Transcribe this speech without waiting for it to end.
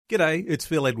G'day, it's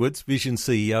Phil Edwards, Vision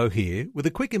CEO here, with a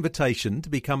quick invitation to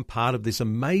become part of this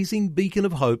amazing beacon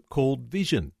of hope called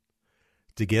Vision.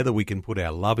 Together we can put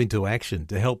our love into action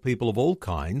to help people of all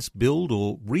kinds build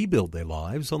or rebuild their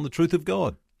lives on the truth of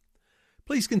God.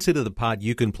 Please consider the part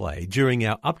you can play during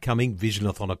our upcoming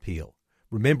Visionathon appeal,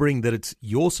 remembering that it's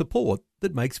your support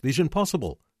that makes Vision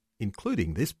possible,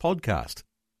 including this podcast.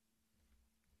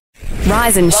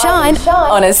 Rise and shine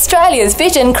on Australia's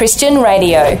Vision Christian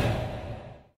Radio.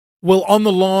 Well, on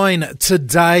the line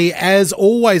today, as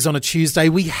always on a Tuesday,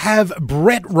 we have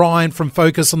Brett Ryan from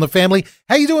Focus on the Family.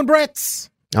 How you doing, Brett?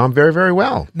 I'm very, very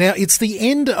well. Now, it's the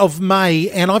end of May,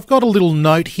 and I've got a little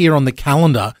note here on the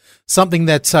calendar, something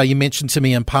that you mentioned to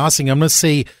me in passing. I'm going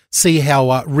to see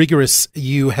how rigorous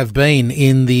you have been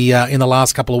in the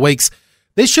last couple of weeks.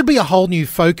 There should be a whole new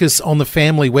Focus on the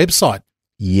Family website.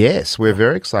 Yes, we're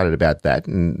very excited about that,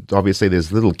 and obviously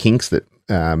there's little kinks that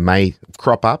may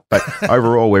crop up, but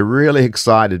overall we're really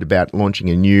excited about launching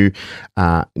a new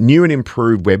and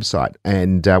improved website.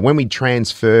 And when we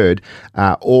transferred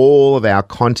all of our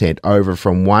content over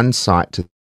from one site to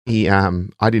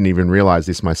I didn't even realize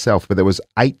this myself, but there was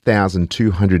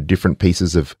 8,200 different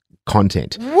pieces of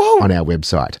content on our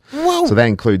website. Whoa. So that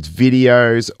includes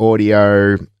videos,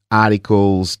 audio,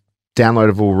 articles,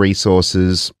 downloadable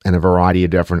resources, and a variety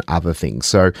of different other things.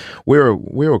 So we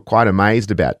were quite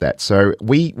amazed about that. So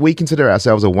we consider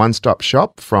ourselves a one-stop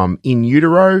shop from in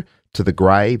utero to the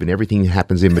grave and everything that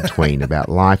happens in between about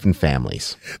life and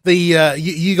families.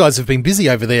 You guys have been busy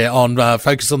over there on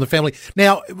Focus on the Family.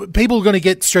 Now, people are going to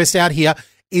get stressed out here.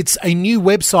 It's a new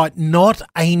website, not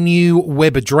a new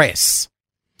web address.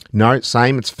 No,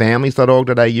 same. It's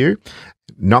families.org.au.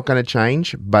 Not going to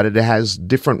change, but it has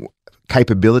different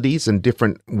capabilities and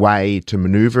different way to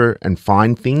maneuver and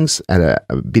find things at a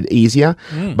bit easier,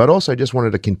 but also just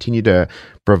wanted to continue to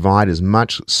provide as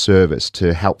much service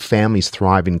to help families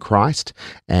thrive in Christ.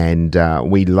 And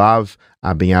we love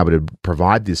being able to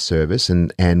provide this service,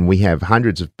 and we have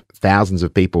hundreds of thousands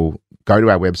of people go to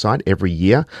our website every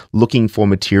year looking for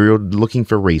material, looking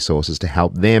for resources to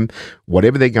help them,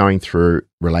 whatever they're going through,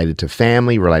 related to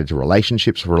family, related to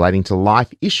relationships, relating to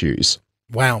life issues.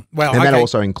 Wow. And that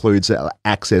also includes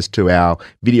access to our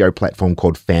video platform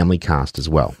called FamilyCast as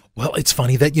well. Well, it's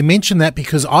funny that you mentioned that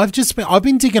because I've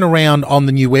been digging around on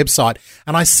the new website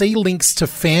and I see links to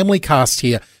FamilyCast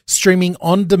here, streaming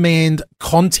on-demand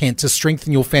content to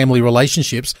strengthen your family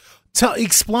relationships.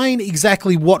 Explain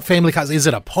exactly what FamilyCast is. Is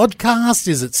it a podcast?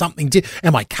 Is it something?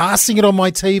 Am I casting it on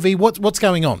my TV? What's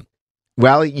going on?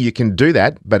 Well, you can do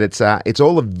that, but it's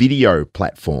all a video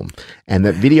platform, and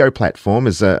that video platform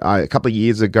is a couple of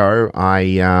years ago.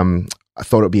 I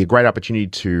thought it would be a great opportunity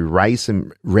to raise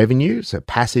some revenue, so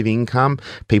passive income.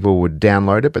 People would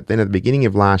download it, but then at the beginning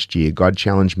of last year, God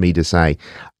challenged me to say,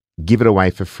 give it away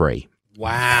for free.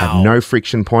 Wow! Have no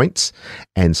friction points,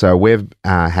 and so we've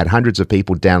had hundreds of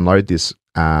people download this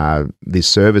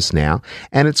service now,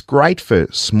 and it's great for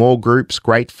small groups,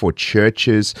 great for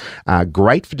churches,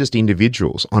 great for just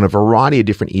individuals on a variety of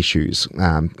different issues,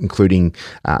 including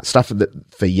stuff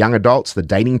for young adults, the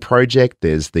Dating Project,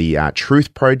 there's the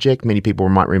Truth Project, many people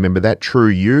might remember that, True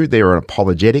You, there are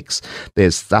apologetics,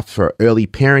 there's stuff for early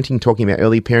parenting, talking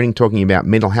about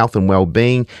mental health and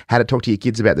well-being, how to talk to your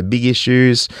kids about the big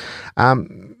issues.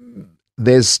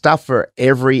 There's stuff for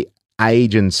every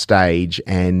age and stage,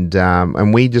 and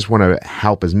we just want to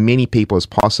help as many people as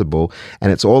possible,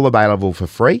 and it's all available for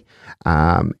free,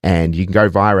 and you can go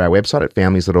via our website at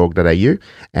families.org.au,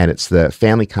 and it's the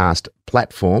FamilyCast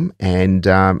platform, and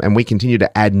we continue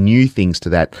to add new things to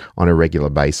that on a regular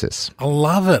basis. I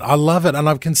love it, and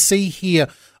I can see here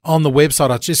on the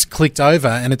website, I just clicked over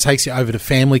and it takes you over to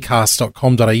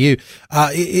familycast.com.au.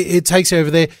 It takes you over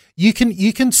there. You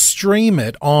can stream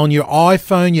it on your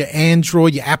iPhone, your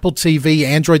Android, your Apple TV, your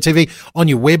Android TV, on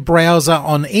your web browser,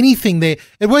 on anything there.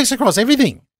 It works across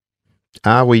everything.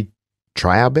 We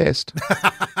try our best.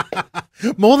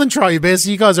 More than try your best.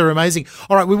 You guys are amazing.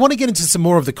 All right, we want to get into some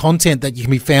more of the content that you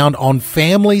can be found on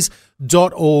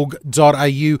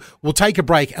families.org.au. We'll take a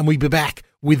break and we'll be back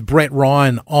with Brett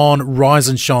Ryan on Rise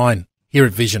and Shine here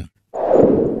at Vision.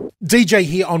 DJ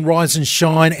here on Rise and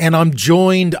Shine, and I'm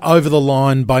joined over the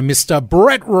line by Mr.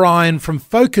 Brett Ryan from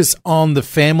Focus on the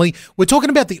Family. We're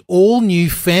talking about the all-new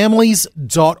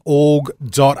families.org.au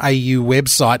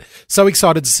website. So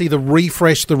excited to see the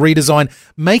refresh, the redesign,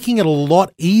 making it a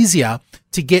lot easier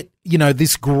to get,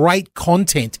 this great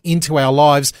content into our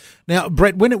lives. Now,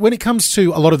 Brett, when it comes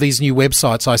to a lot of these new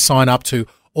websites I sign up to,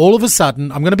 all of a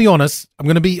sudden, I'm going to be honest, I'm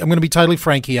going to be totally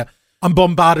frank here, I'm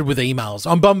bombarded with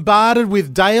emails. I'm bombarded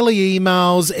with daily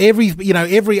emails. Every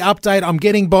update I'm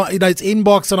getting, it's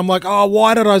inbox, and I'm like, oh,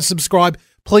 why did I subscribe?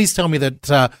 Please tell me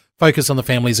that Focus on the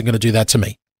Family isn't going to do that to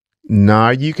me. No,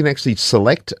 you can actually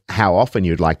select how often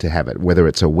you'd like to have it, whether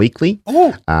it's a weekly.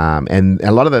 Oh. And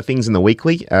a lot of the things in the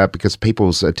weekly, because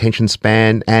people's attention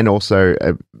span and also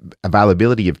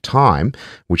availability of time,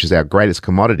 which is our greatest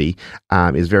commodity,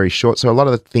 is very short. So a lot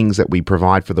of the things that we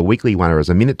provide for the weekly one are as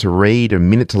a minute to read, a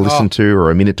minute to listen to, or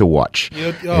a minute to watch.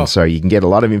 And so you can get a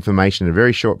lot of information in a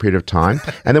very short period of time.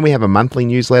 And then we have a monthly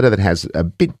newsletter that has a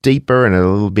bit deeper and a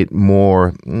little bit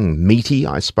more meaty,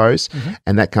 I suppose. Mm-hmm.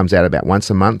 And that comes out about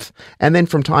once a month. And then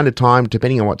from time to time,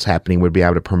 depending on what's happening, we'll be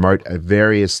able to promote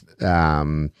various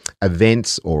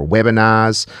events or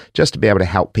webinars just to be able to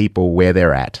help people where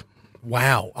they're at.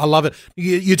 Wow, I love it.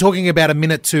 You're talking about a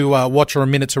minute to watch or a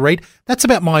minute to read. That's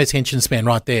about my attention span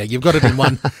right there. You've got it in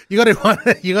one. You got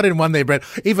it in one there, Brett.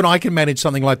 Even I can manage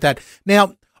something like that.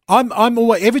 Now, I'm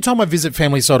always, every time I visit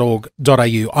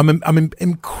families.org.au, I'm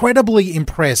incredibly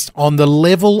impressed on the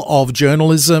level of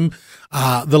journalism,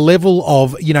 the level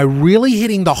of, really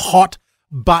hitting the hot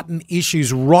button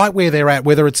issues right where they're at,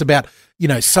 whether it's about,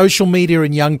 social media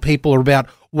and young people, or about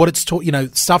what it's taught,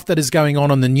 stuff that is going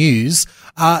on the news.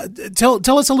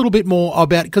 Tell us a little bit more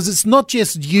about, because it's not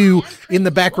just you in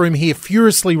the back room here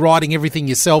furiously writing everything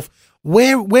yourself.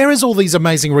 Where is all these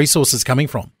amazing resources coming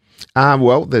from?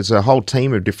 Well, there's a whole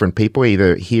team of different people,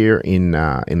 either here in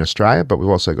Australia, but we've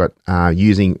also got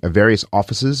using various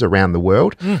offices around the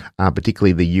world,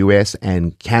 particularly the US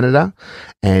and Canada.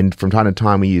 And from time to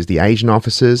time, we use the Asian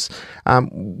offices.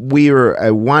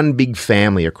 We're one big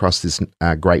family across this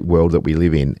great world that we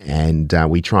live in, and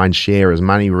we try and share as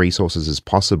many resources as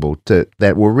possible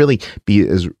that will really be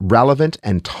as relevant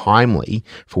and timely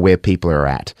for where people are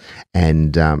at.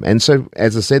 And so,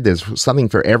 as I said, there's something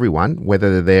for everyone,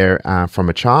 whether they're from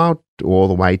a child all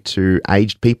the way to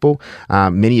aged people.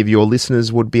 Many of your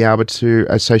listeners would be able to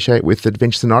associate with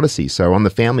Adventures in Odyssey. So on the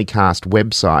Family Cast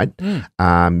website,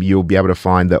 you'll be able to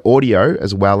find the audio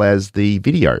as well as the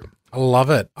video. I love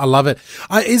it.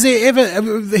 Is there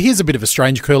ever, here's a bit of a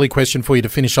strange curly question for you to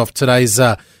finish off today's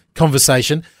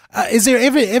conversation. Is there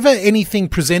ever anything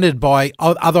presented by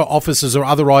other officers or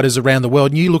other writers around the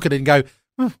world, and you look at it and go,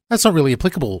 that's not really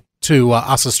applicable to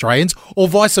us Australians, or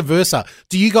vice versa?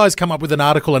 Do you guys come up with an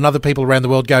article and other people around the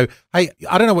world go, hey,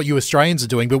 I don't know what you Australians are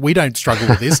doing, but we don't struggle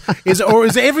with this? Or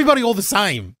is everybody all the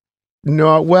same?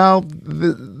 No, well,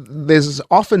 there's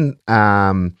often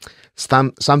some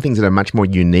things that are much more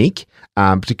unique,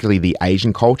 particularly the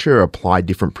Asian culture apply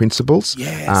different principles.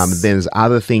 Yes. There's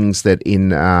other things that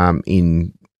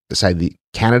in say the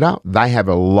Canada, they have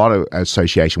a lot of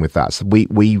association with us.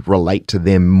 We relate to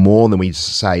them more than we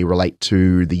say relate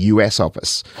to the US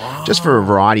office, just for a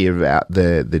variety of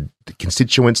the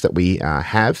constituents that we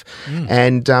have.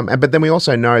 But then we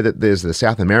also know that there's the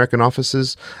South American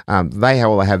offices. They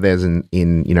all have theirs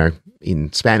in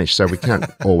Spanish, so we can't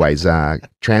always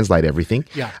translate everything.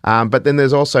 Yeah. But then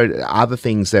there's also other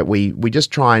things that we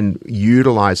just try and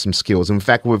utilize some skills. In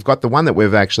fact, we've got the one that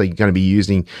we're actually going to be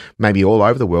using maybe all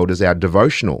over the world is our devotional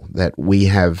that we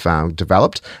have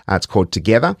developed. It's called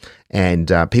Together,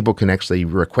 and people can actually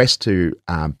request to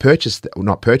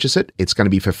not purchase it. It's going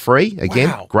to be for free. Again,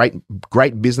 wow.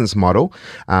 Great business model,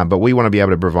 but we want to be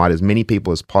able to provide as many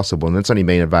people as possible, and that's only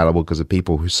been available because of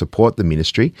people who support the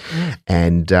ministry,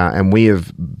 and we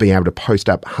have been able to post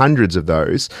up hundreds of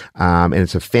those, and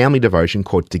it's a family devotion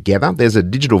called Together. There's a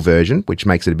digital version, which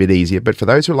makes it a bit easier, but for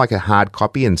those who like a hard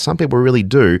copy, and some people really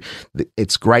do,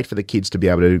 it's great for the kids to be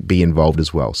able to be involved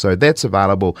as well. So that's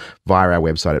available via our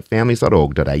website at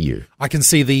families.org.au. I can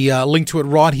see the link to it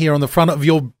right here on the front of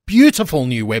your beautiful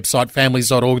new website,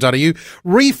 families.org.au.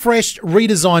 Refreshed,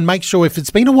 redesigned. Make sure, if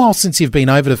it's been a while since you've been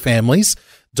over to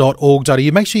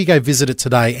families.org.au, make sure you go visit it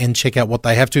today and check out what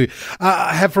they have to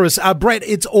have for us. Brett,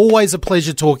 it's always a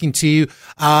pleasure talking to you,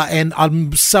 and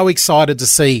I'm so excited to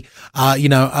see,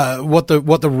 what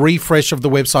the refresh of the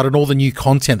website and all the new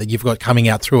content that you've got coming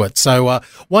out through it. So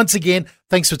once again,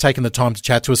 thanks for taking the time to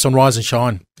chat to us on Rise and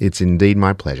Shine. It's indeed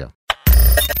my pleasure.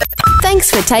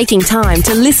 Thanks for taking time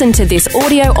to listen to this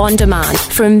audio on demand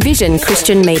from Vision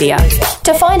Christian Media.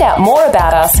 To find out more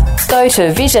about us, go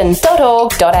to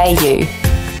vision.org.au.